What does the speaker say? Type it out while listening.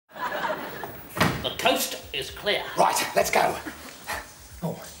is clear. Right, let's go.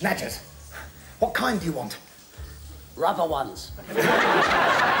 Oh, Nadgers, what kind do you want? Rubber ones.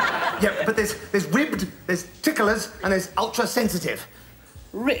 Yeah, but there's ribbed, there's ticklers, and there's ultra-sensitive.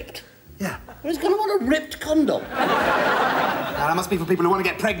 Ripped? Yeah. Who's going to want a ripped condom? Now, that must be for people who want to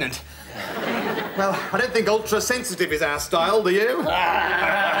get pregnant. Well, I don't think ultra-sensitive is our style, do you?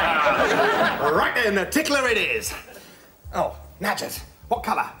 Right then, the tickler it is. Oh, Nadgers, what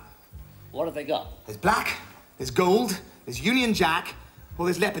colour? What have they got? There's black, there's gold, there's Union Jack, or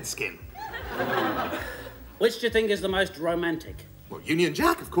there's leopard skin. Which do you think is the most romantic? Well, Union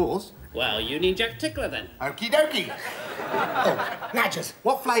Jack, of course. Well, Union Jack tickler, then. Okie dokie. Oh, Nadgers,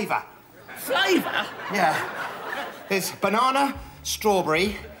 what flavour? Flavour? Yeah. There's banana,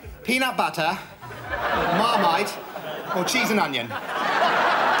 strawberry, peanut butter, Marmite, or cheese and onion.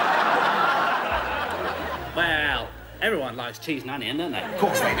 Well, everyone likes cheese and onion, don't they? Of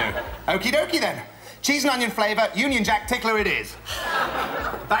course they do. Okie dokie, then. Cheese and onion flavour, Union Jack tickler it is.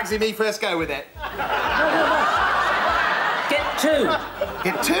 Bagsy, me first go with it. Get two.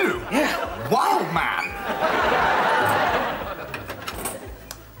 Get two? Yeah. Wild man.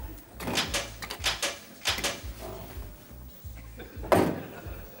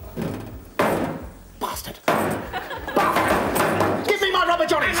 Bastard. Give me my rubber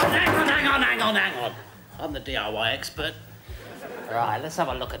johnnies. Hang on. I'm the DIY expert. Right, let's have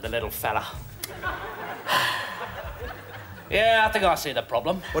a look at the little fella. Yeah, I think I see the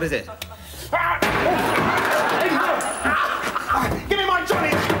problem. What is it? Give me my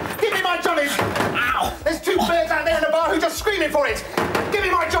johnnies! Give me my johnnies! Ow! There's two birds out there in the bar who are just screaming for it! Give me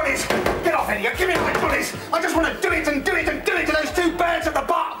my johnnies! Get off, idiot! Give me my johnnies! I just want to do it and do it and do it to those two birds at the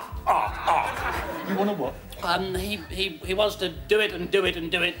bar! Oh. You want to what? He wants to do it and do it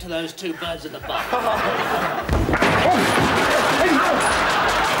and do it to those two birds at the bar.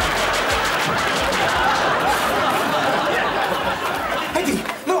 Eddie,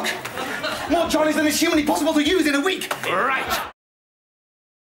 look! More johnnies than is humanly possible to use in a week! Right.